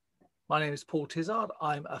My name is Paul Tizard.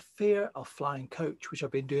 I'm a fear of flying coach, which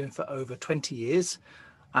I've been doing for over 20 years.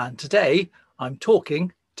 And today I'm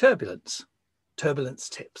talking turbulence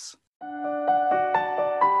tips.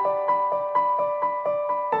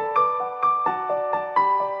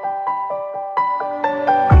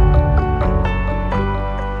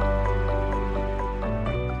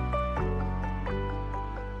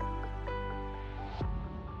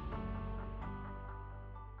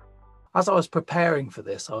 As I was preparing for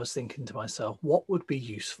this, I was thinking to myself, what would be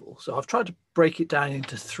useful? So I've tried to break it down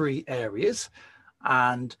into three areas,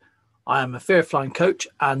 and I am a fear of flying coach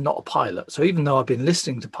and not a pilot. So even though I've been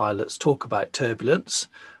listening to pilots talk about turbulence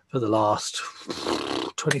for the last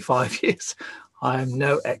 25 years, I am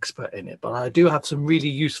no expert in it, but I do have some really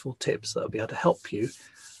useful tips that will be able to help you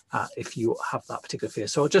if you have that particular fear.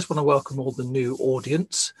 So I just want to welcome all the new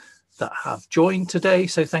audience that have joined today.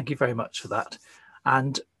 So thank you very much for that.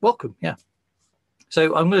 And welcome, yeah.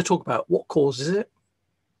 So I'm going to talk about what causes it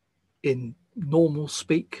in normal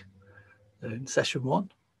speak in session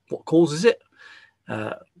one. What causes it?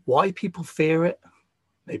 Why people fear it?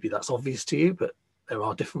 Maybe that's obvious to you, but there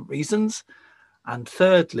are different reasons. And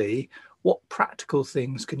thirdly, what practical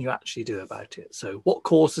things can you actually do about it? So what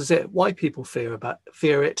causes it? Why people fear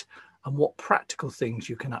it? And what practical things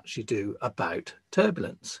you can actually do about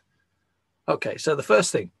turbulence? Okay, so the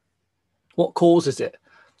first thing. What causes it?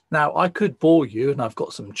 Now, I could bore you, and I've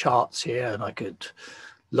got some charts here, and I could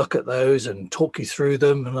look at those and talk you through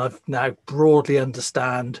them. And I've now broadly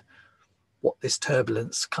understand what this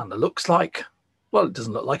turbulence kind of looks like. Well, it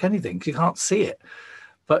doesn't look like anything because you can't see it,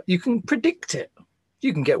 but you can predict it.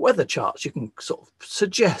 You can get weather charts. You can sort of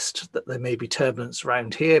suggest that there may be turbulence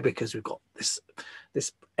around here because we've got this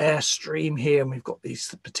airstream here, and we've got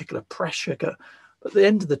these particular pressure. But at the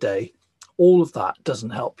end of the day, all of that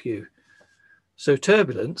doesn't help you. So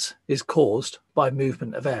turbulence is caused by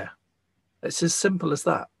movement of air. It's as simple as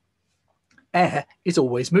that. Air is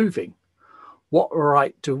always moving. What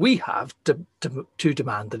right do we have to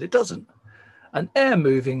demand that it doesn't? And air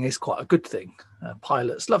moving is quite a good thing.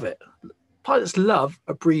 Pilots love it. Pilots love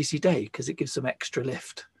a breezy day because it gives them extra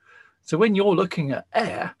lift. So when you're looking at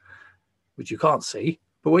air, which you can't see,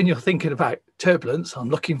 but when you're thinking about turbulence, I'm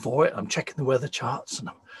looking for it, I'm checking the weather charts, and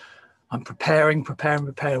I'm preparing.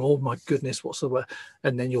 Oh my goodness, what's the word?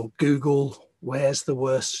 And then you'll Google, where's the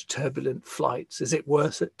worst turbulent flights? Is it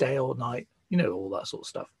worse at day or night? You know, all that sort of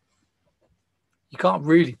stuff. You can't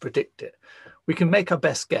really predict it. We can make our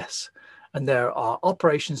best guess. And there are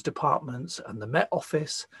operations departments and the Met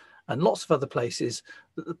Office and lots of other places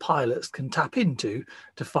that the pilots can tap into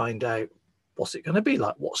to find out what's it going to be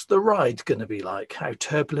like? What's the ride going to be like? How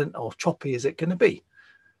turbulent or choppy is it going to be?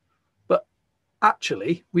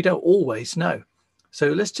 Actually, we don't always know. So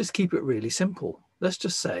let's just keep it really simple. Let's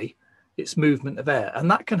just say it's movement of air. And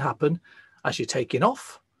that can happen as you're taking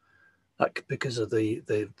off, like because of the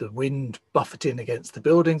wind buffeting against the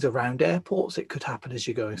buildings around airports. It could happen as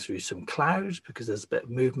you're going through some clouds because there's a bit of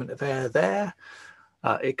movement of air there.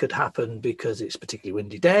 It could happen because it's a particularly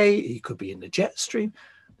windy day. You could be in the jet stream.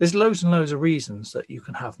 There's loads and loads of reasons that you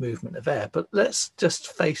can have movement of air. But let's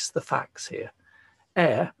just face the facts here.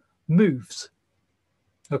 Air moves.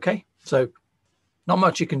 Okay, so not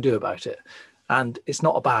much you can do about it, and it's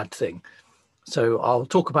not a bad thing. So I'll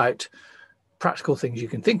talk about practical things you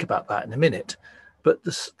can think about that in a minute. But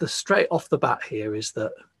the straight off the bat here is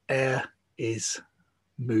that air is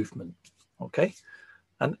movement. Okay,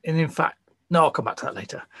 and in fact, no, I'll come back to that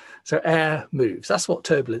later. So air moves. That's what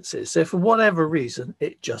turbulence is. So for whatever reason,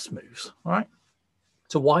 it just moves. All right.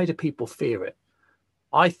 So why do people fear it?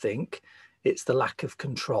 I think it's the lack of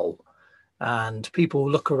control. And people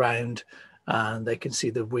look around and they can see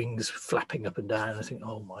the wings flapping up and down. And think,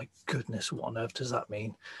 oh my goodness, what on earth does that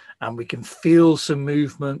mean? And we can feel some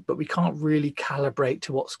movement, but we can't really calibrate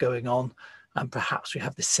to what's going on. And perhaps we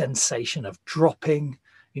have this sensation of dropping,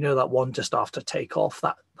 you know, that one just after takeoff,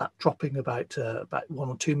 that dropping about 1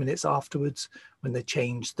 or 2 minutes afterwards when they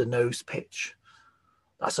change the nose pitch.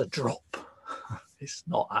 That's a drop. It's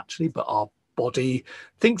not actually, but our body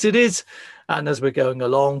thinks it is. And as we're going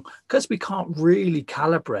along, because we can't really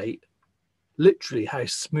calibrate literally how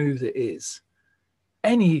smooth it is,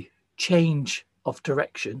 any change of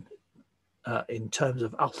direction in terms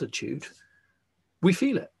of altitude, we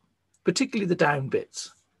feel it, particularly the down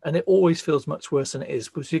bits. And it always feels much worse than it is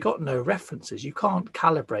because you've got no references. You can't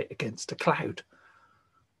calibrate against a cloud.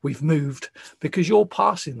 We've moved because you're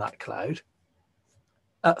passing that cloud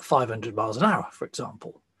at 500 miles an hour, for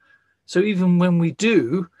example. So even when we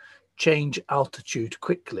do change altitude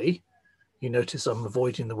quickly, you notice I'm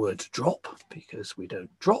avoiding the word drop because we don't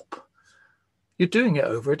drop. You're doing it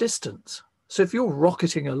over a distance. So if you're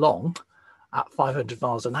rocketing along at 500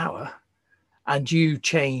 miles an hour and you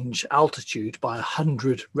change altitude by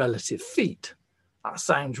 100 relative feet, that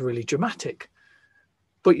sounds really dramatic.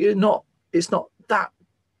 But it's not that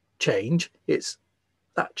change, it's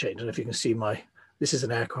that change. I don't know if you can see this is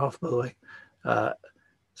an aircraft, by the way.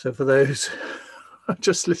 So for those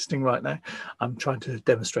just listening right now, I'm trying to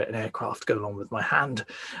demonstrate an aircraft going on with my hand.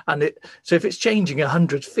 And so if it's changing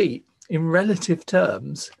 100 feet, in relative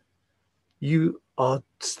terms, you are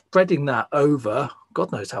spreading that over,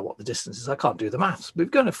 God knows what the distance is. I can't do the maths. But if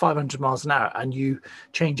you're going at 500 miles an hour and you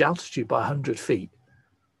change altitude by 100 feet,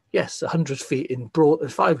 yes, 100 feet in broad.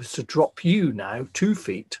 If I was to drop you now 2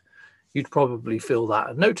 feet, you'd probably feel that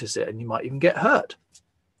and notice it, and you might even get hurt.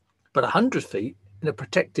 But 100 feet in a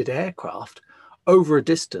protected aircraft over a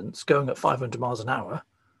distance going at 500 miles an hour,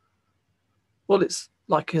 well, it's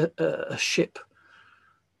like a ship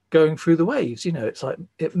going through the waves. It's like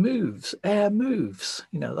it moves, air moves.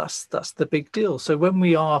 That's the big deal. So when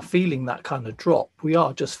we are feeling that kind of drop, we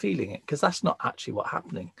are just feeling it, because that's not actually what's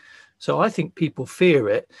happening. So I think people fear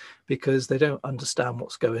it because they don't understand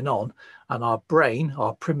what's going on. And our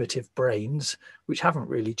primitive brains, which haven't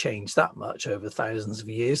really changed that much over thousands of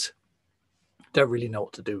years, don't really know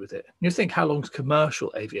what to do with it. You think, how long's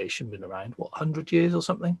commercial aviation been around? 100 years or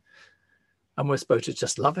something? And we're supposed to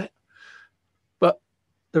just love it. But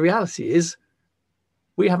the reality is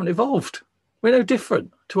we haven't evolved. We're no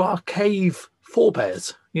different to our cave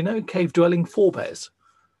forebears, cave dwelling forebears.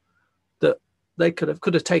 That they could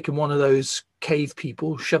have taken one of those cave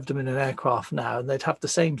people, shoved them in an aircraft now, and they'd have the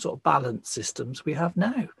same sort of balance systems we have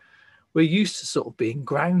now. We're used to sort of being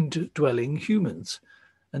ground dwelling humans.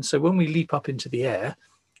 And so when we leap up into the air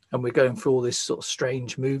and we're going through all this sort of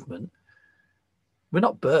strange movement, we're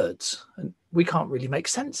not birds, and we can't really make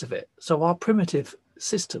sense of it. So our primitive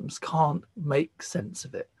systems can't make sense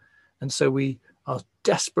of it. And so we are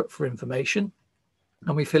desperate for information,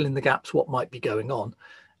 and we fill in the gaps what might be going on.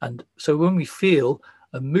 And so when we feel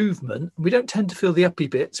a movement, we don't tend to feel the uppy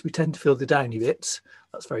bits, we tend to feel the downy bits.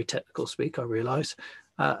 That's very technical speak, I realise.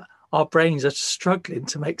 Our brains are struggling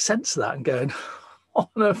to make sense of that and going, what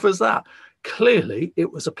on earth was that? Clearly, it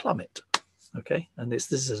was a plummet. Okay, and this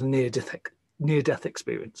is a near-death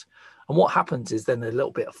experience. And what happens is then a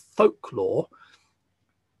little bit of folklore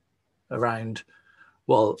around,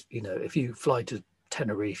 well, if you fly to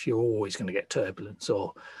Tenerife, you're always going to get turbulence.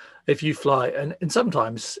 Or if you fly, and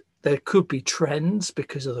sometimes there could be trends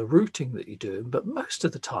because of the routing that you're doing, but most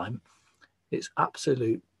of the time, it's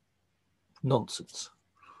absolute nonsense.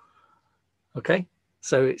 Okay,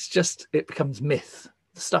 so it becomes myth,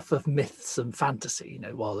 the stuff of myths and fantasy.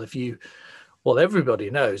 Well,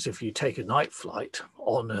 everybody knows if you take a night flight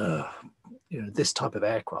on this type of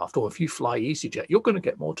aircraft, or if you fly EasyJet, you're going to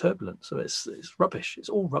get more turbulence. So it's rubbish. It's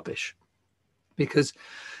all rubbish, because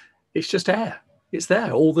it's just air. It's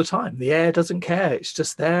there all the time. The air doesn't care. It's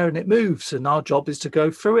just there and it moves. And our job is to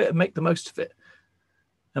go through it and make the most of it.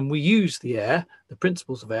 And we use the air, the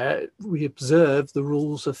principles of air. We observe the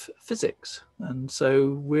rules of physics. And so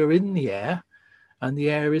we're in the air, and the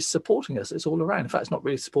air is supporting us. It's all around. In fact, it's not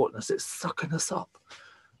really supporting us. It's sucking us up.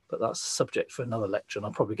 But that's a subject for another lecture. And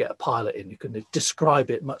I'll probably get a pilot in who can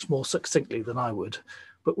describe it much more succinctly than I would.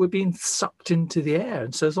 But we're being sucked into the air.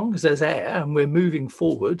 And so as long as there's air and we're moving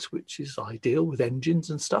forwards, which is ideal with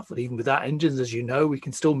engines and stuff, and even without engines, as you know, we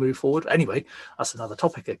can still move forward. Anyway, that's another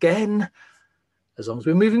topic again. As long as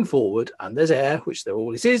we're moving forward and there's air, which there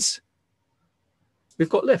always is, we've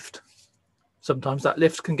got lift. Sometimes that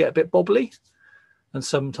lift can get a bit bobbly. And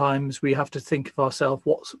sometimes we have to think of ourselves,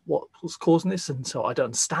 what's causing this? And so I don't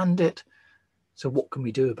understand it. So what can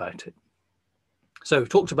we do about it? So we've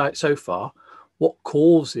talked about so far what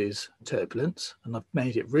causes turbulence. And I've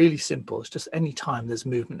made it really simple. It's just any time there's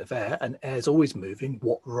movement of air, and air's always moving,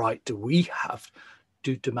 what right do we have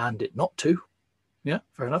to demand it not to? Yeah,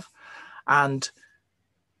 fair enough. And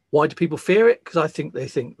why do people fear it? Because I think they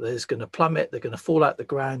think there's going to plummet, they're going to fall out the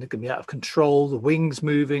ground, they're going to be out of control, the wings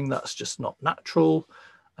moving, that's just not natural.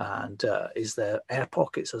 And is there air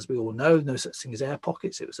pockets? As we all know, no such thing as air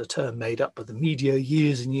pockets. It was a term made up by the media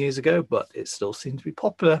years and years ago, but it still seems to be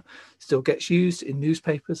popular, still gets used in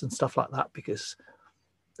newspapers and stuff like that, because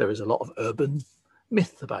there is a lot of urban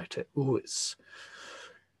myth about it. Oh, it was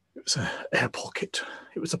an air pocket.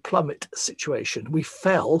 It was a plummet situation. We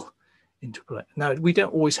fell into play. Now, we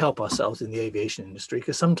don't always help ourselves in the aviation industry,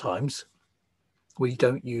 because sometimes we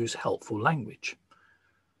don't use helpful language.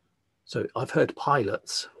 So I've heard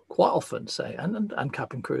pilots quite often say, and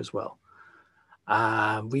cabin crew as well,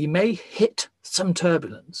 we may hit some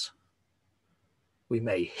turbulence. We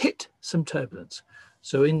may hit some turbulence.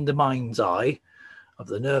 So in the mind's eye of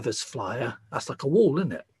the nervous flyer, that's like a wall,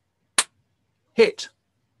 isn't it? Hit.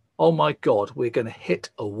 Oh my God, we're going to hit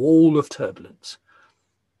a wall of turbulence.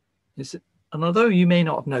 And although you may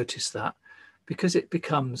not have noticed that, because it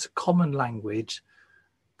becomes common language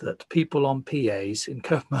that people on PAs in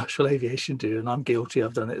commercial aviation do, and I'm guilty,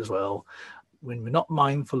 I've done it as well, when we're not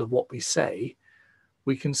mindful of what we say,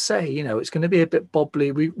 we can say, you know, it's going to be a bit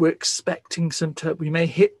bobbly. We're expecting we may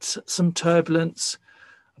hit some turbulence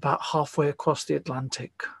about halfway across the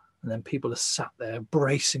Atlantic, and then people are sat there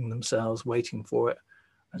bracing themselves, waiting for it.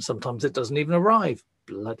 And sometimes it doesn't even arrive.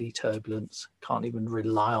 Bloody turbulence. Can't even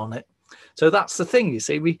rely on it. So that's the thing, you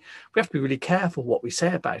see. We have to be really careful what we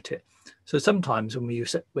say about it. So sometimes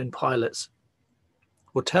when pilots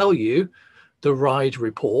will tell you the ride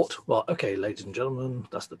report, well, okay, ladies and gentlemen,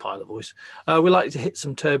 that's the pilot voice. We're likely to hit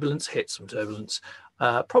some turbulence,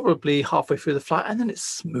 probably halfway through the flight, and then it's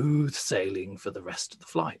smooth sailing for the rest of the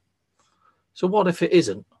flight. So what if it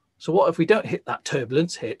isn't? So what if we don't hit that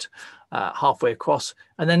turbulence hit halfway across,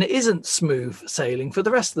 and then it isn't smooth sailing for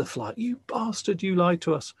the rest of the flight? You bastard, you lied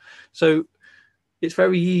to us. So it's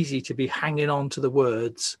very easy to be hanging on to the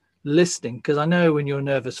words, listening, because I know when you're a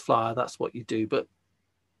nervous flyer, that's what you do. But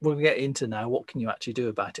we'll get into now, what can you actually do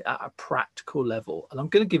about it at a practical level? And I'm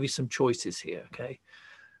going to give you some choices here, okay?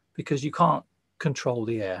 Because you can't control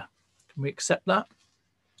the air. Can we accept that?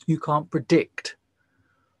 You can't predict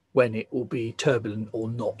when it will be turbulent or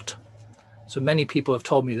not. So many people have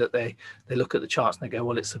told me that they look at the charts and they go,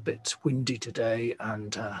 well, it's a bit windy today,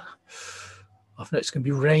 and I've noticed it's going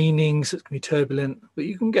to be raining, so it's going to be turbulent. But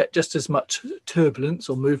you can get just as much turbulence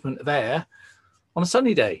or movement of air on a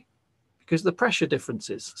sunny day because of the pressure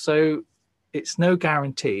differences. So it's no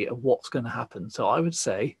guarantee of what's going to happen. So I would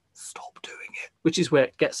say stop doing it, which is where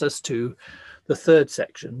it gets us to the third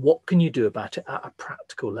section. What can you do about it at a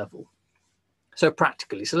practical level? So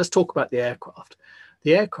practically, so let's talk about the aircraft.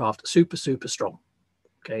 The aircraft, super, super strong.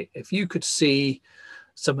 Okay, if you could see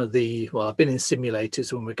some of well, I've been in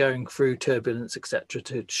simulators when we're going through turbulence, etc.,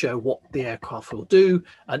 to show what the aircraft will do.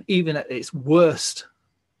 And even at its worst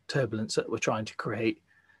turbulence that we're trying to create,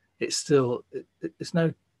 it's no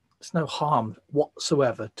harm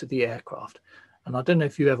whatsoever to the aircraft. And I don't know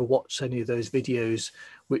if you ever watched any of those videos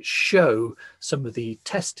which show some of the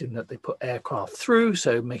testing that they put aircraft through,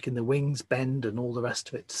 so making the wings bend and all the rest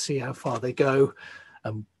of it to see how far they go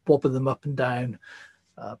and bobbing them up and down,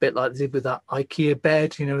 a bit like they did with that IKEA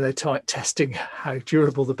bed. You know, they're testing how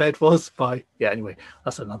durable the bed was anyway,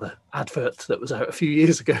 that's another advert that was out a few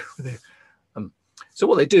years ago. So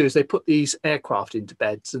what they do is they put these aircraft into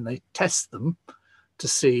beds and they test them to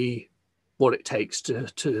see what it takes to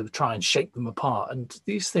try and shake them apart. And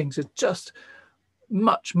these things are just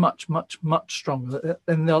much, much, much, much stronger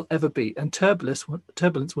than they'll ever be. And turbulence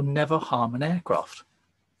will never harm an aircraft.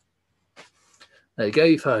 There you go,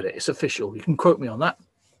 you've heard it. It's official. You can quote me on that.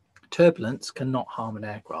 Turbulence cannot harm an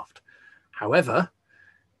aircraft. However,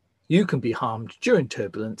 you can be harmed during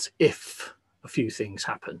turbulence if a few things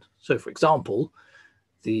happen. So, for example,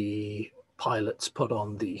 the pilots put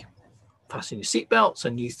on fasten your seatbelts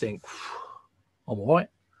and you think, I'm all right,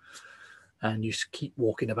 and you keep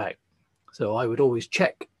walking about. So I would always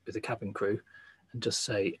check with the cabin crew and just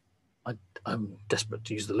say, I'm desperate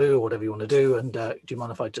to use the loo or whatever you want to do, and do you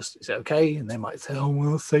mind if is it okay? And they might say, oh,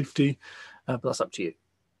 well, safety, but that's up to you.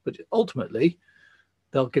 But ultimately,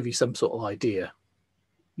 they'll give you some sort of idea.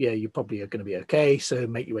 Yeah, you probably are going to be okay, so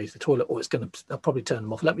make your way to the toilet, or they'll probably turn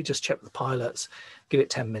them off. Let me just check with the pilots, give it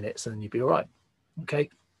 10 minutes, and then you'll be all right. Okay.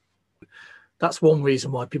 That's one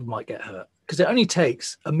reason why people might get hurt, because it only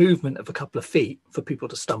takes a movement of a couple of feet for people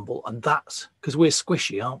to stumble. And that's because we're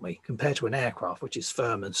squishy, aren't we? Compared to an aircraft, which is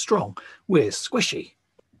firm and strong, we're squishy.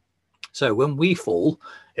 So when we fall,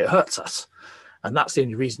 it hurts us. And that's the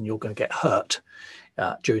only reason you're going to get hurt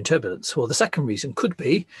during turbulence. Well, the second reason could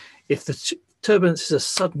be if the turbulence is a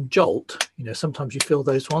sudden jolt. You know, sometimes you feel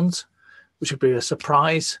those ones, which would be a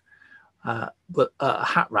surprise, but a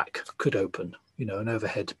hat rack could open, you know, an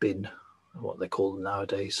overhead bin, what they call them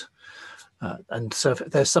nowadays. And so if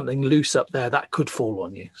there's something loose up there, that could fall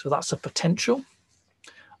on you. So that's a potential.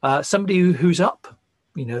 Somebody who's up,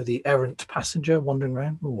 you know, the errant passenger wandering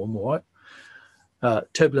around, oh, I'm all right.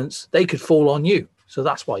 Turbulence, they could fall on you. So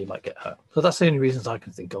that's why you might get hurt. So that's the only reasons I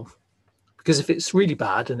can think of. Because if it's really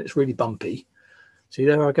bad and it's really bumpy, see,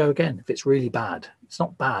 there I go again. If it's really bad, it's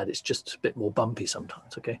not bad, it's just a bit more bumpy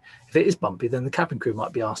sometimes, okay? If it is bumpy, then the cabin crew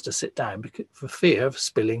might be asked to sit down for fear of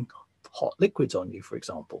spilling hot liquids on you, for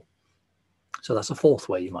example. So that's a fourth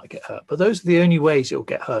way you might get hurt. But those are the only ways you'll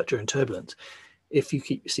get hurt during turbulence if you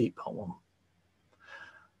keep your seatbelt on.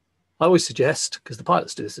 I always suggest, because the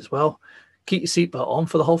pilots do this as well, keep your seatbelt on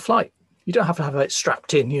for the whole flight. You don't have to have it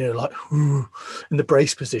strapped in, you know, like in the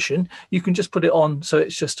brace position. You can just put it on so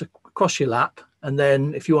it's just across your lap. And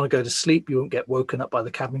then if you want to go to sleep, you won't get woken up by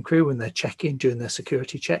the cabin crew when they're checking, doing their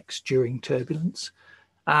security checks during turbulence.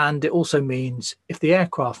 And it also means if the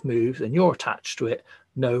aircraft moves and you're attached to it,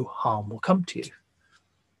 no harm will come to you.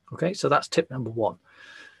 Okay, so that's tip number one.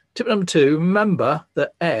 Tip number two, remember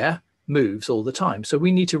that air moves all the time. So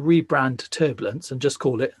we need to rebrand turbulence and just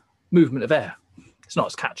call it movement of air. It's not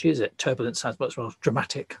as catchy, is it? Turbulence sounds much more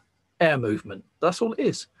dramatic. Air movement, that's all it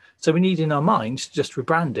is. So we need in our minds to just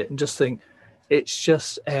rebrand it and just think it's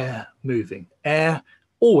just air moving. Air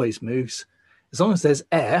always moves. As long as there's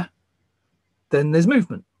air, then there's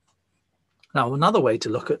movement. Now, another way to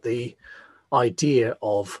look at the idea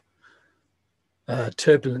of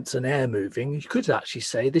turbulence and air moving, you could actually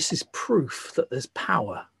say this is proof that there's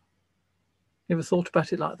power. You ever thought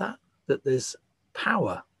about it like that? That there's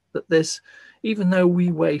power, that there's, even though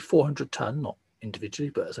we weigh 400 ton, not individually,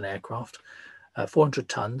 but as an aircraft, 400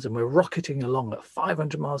 tons, and we're rocketing along at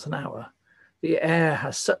 500 miles an hour, the air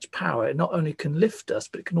has such power, it not only can lift us,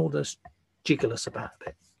 but it can almost jiggle us about a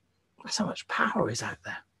bit. That's how much power is out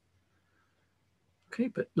there. Okay,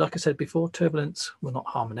 but like I said before, turbulence will not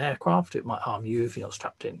harm an aircraft. It might harm you if you're not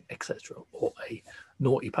strapped in, etc., or a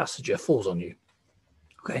naughty passenger falls on you.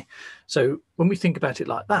 Okay, so when we think about it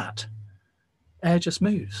like that, air just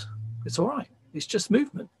moves. It's all right. It's just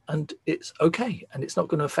movement, and it's okay, and it's not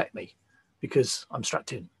going to affect me because I'm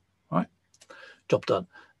strapped in. All right, job done.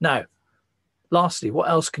 Now, lastly, what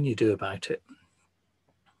else can you do about it?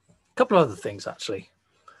 A couple of other things, actually.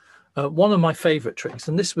 One of my favourite tricks,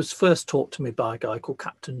 and this was first taught to me by a guy called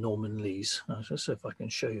Captain Norman Lees. I'll just see if I can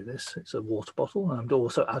show you this. It's a water bottle, and I'm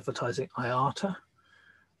also advertising IATA,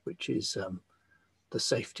 which is the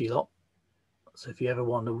safety lot. So if you ever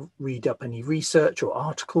want to read up any research or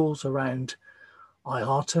articles around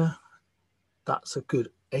IATA, that's a good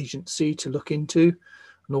agency to look into.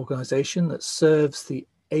 An organisation that serves the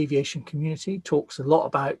aviation community, talks a lot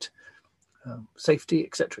about safety,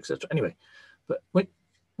 etc., etc. Anyway, but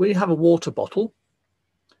when you have a water bottle,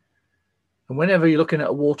 and whenever you're looking at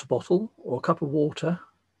a water bottle or a cup of water,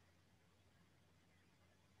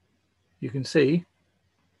 you can see,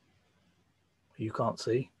 you can't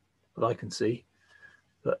see, but I can see,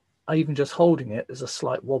 but even just holding it, there's a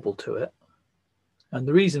slight wobble to it. And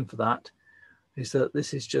the reason for that is that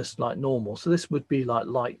this is just like normal. So this would be like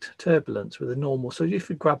light turbulence with a normal. So if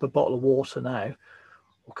you grab a bottle of water now,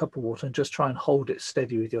 or a cup of water, and just try and hold it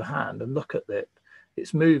steady with your hand and look at it,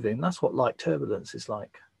 it's moving. That's what light turbulence is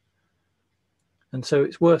like. And so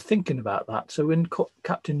it's worth thinking about that. So when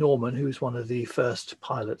Captain Norman, who was one of the first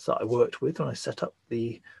pilots that I worked with when I set up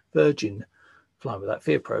the Virgin Flying Without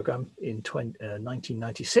Fear program in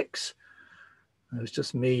 1996, it was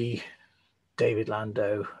just me, David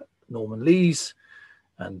Landau, Norman Lees,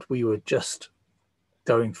 and we were just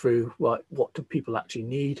going through what do people actually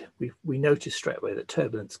need. We noticed straight away that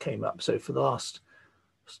turbulence came up. So for the last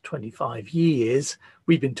 25 years,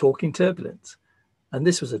 we've been talking turbulence. And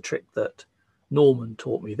this was a trick that Norman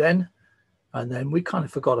taught me then. And then we kind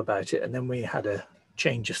of forgot about it. And then we had a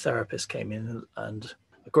change of therapist came in, and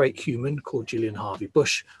a great human called Gillian Harvey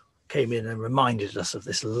Bush came in and reminded us of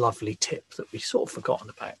this lovely tip that we sort of forgotten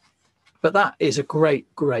about. But that is a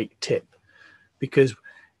great, great tip, because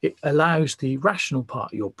it allows the rational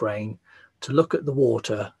part of your brain to look at the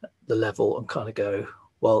water, the level, and kind of go,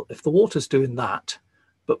 well, if the water's doing that,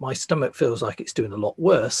 but my stomach feels like it's doing a lot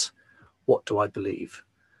worse, what do I believe?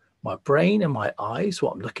 My brain and my eyes,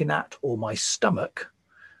 what I'm looking at, or my stomach,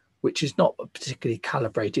 which is not a particularly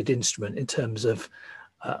calibrated instrument in terms of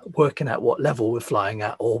working out what level we're flying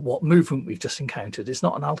at or what movement we've just encountered. It's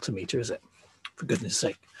not an altimeter, is it? For goodness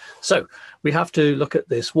sake. So we have to look at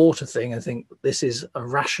this water thing and think this is a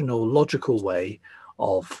rational, logical way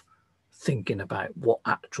of thinking about what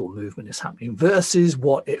actual movement is happening versus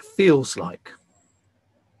what it feels like.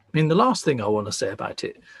 I mean, the last thing I want to say about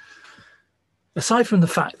it, aside from the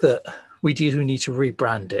fact that we do need to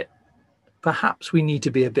rebrand it, perhaps we need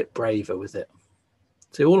to be a bit braver with it.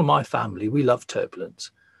 So all of my family, we love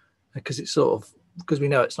turbulence because it's because we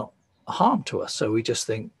know it's not a harm to us. So we just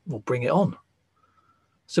think, well, bring it on.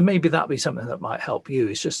 So maybe that'd be something that might help you,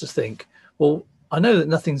 is just to think, well, I know that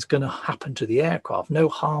nothing's going to happen to the aircraft. No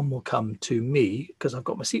harm will come to me because I've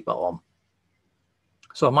got my seatbelt on.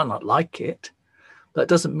 So I might not like it, but that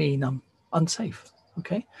doesn't mean I'm unsafe.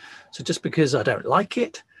 Okay. So just because I don't like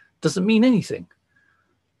it doesn't mean anything.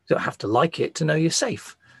 You don't have to like it to know you're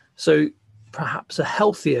safe. So perhaps a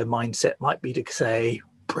healthier mindset might be to say,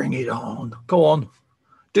 bring it on, go on,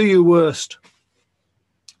 do your worst.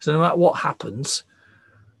 So no matter what happens,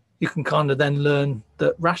 you can kind of then learn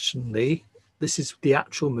that rationally, this is the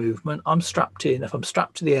actual movement. I'm strapped in. If I'm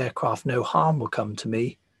strapped to the aircraft, no harm will come to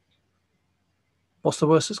me. What's the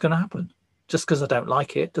worst that's going to happen? Just because I don't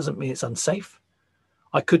like it doesn't mean it's unsafe.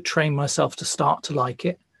 I could train myself to start to like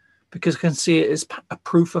it because I can see it as a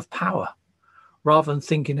proof of power rather than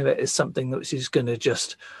thinking of it as something that is going to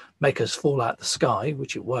just make us fall out the sky,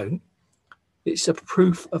 which it won't. It's a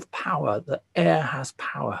proof of power that air has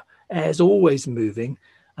power. Air is always moving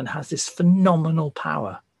and has this phenomenal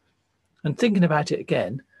power. And thinking about it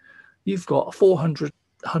again, you've got a 400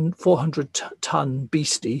 ton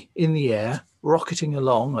beastie in the air, rocketing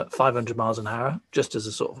along at 500 miles an hour, just as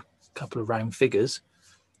a sort of couple of round figures.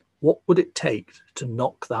 What would it take to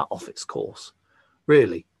knock that off its course?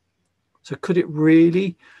 Really? So could it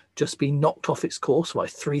really just be knocked off its course by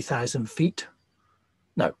 3,000 feet?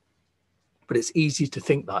 No. But it's easy to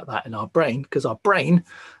think like that in our brain because our brain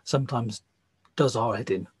sometimes does our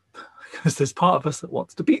head in. Because there's part of us that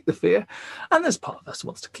wants to beat the fear and there's part of us that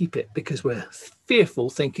wants to keep it because we're fearful,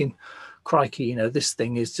 thinking, crikey, you know, this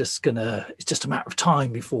thing is just it's just a matter of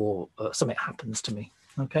time before something happens to me.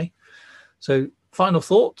 Okay. So final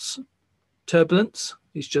thoughts, turbulence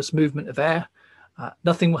is just movement of air.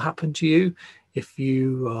 Nothing will happen to you if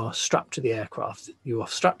you are strapped to the aircraft. You are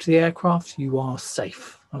strapped to the aircraft, you are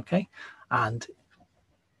safe. Okay. And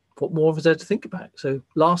what more is there to think about? So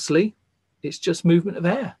lastly, it's just movement of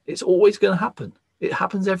air. It's always going to happen. It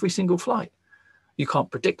happens every single flight. You can't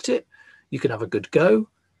predict it. You can have a good go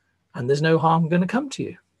and there's no harm going to come to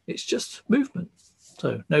you. It's just movement.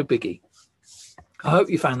 So no biggie. I hope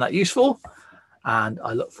you found that useful and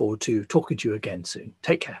I look forward to talking to you again soon.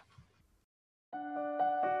 Take care.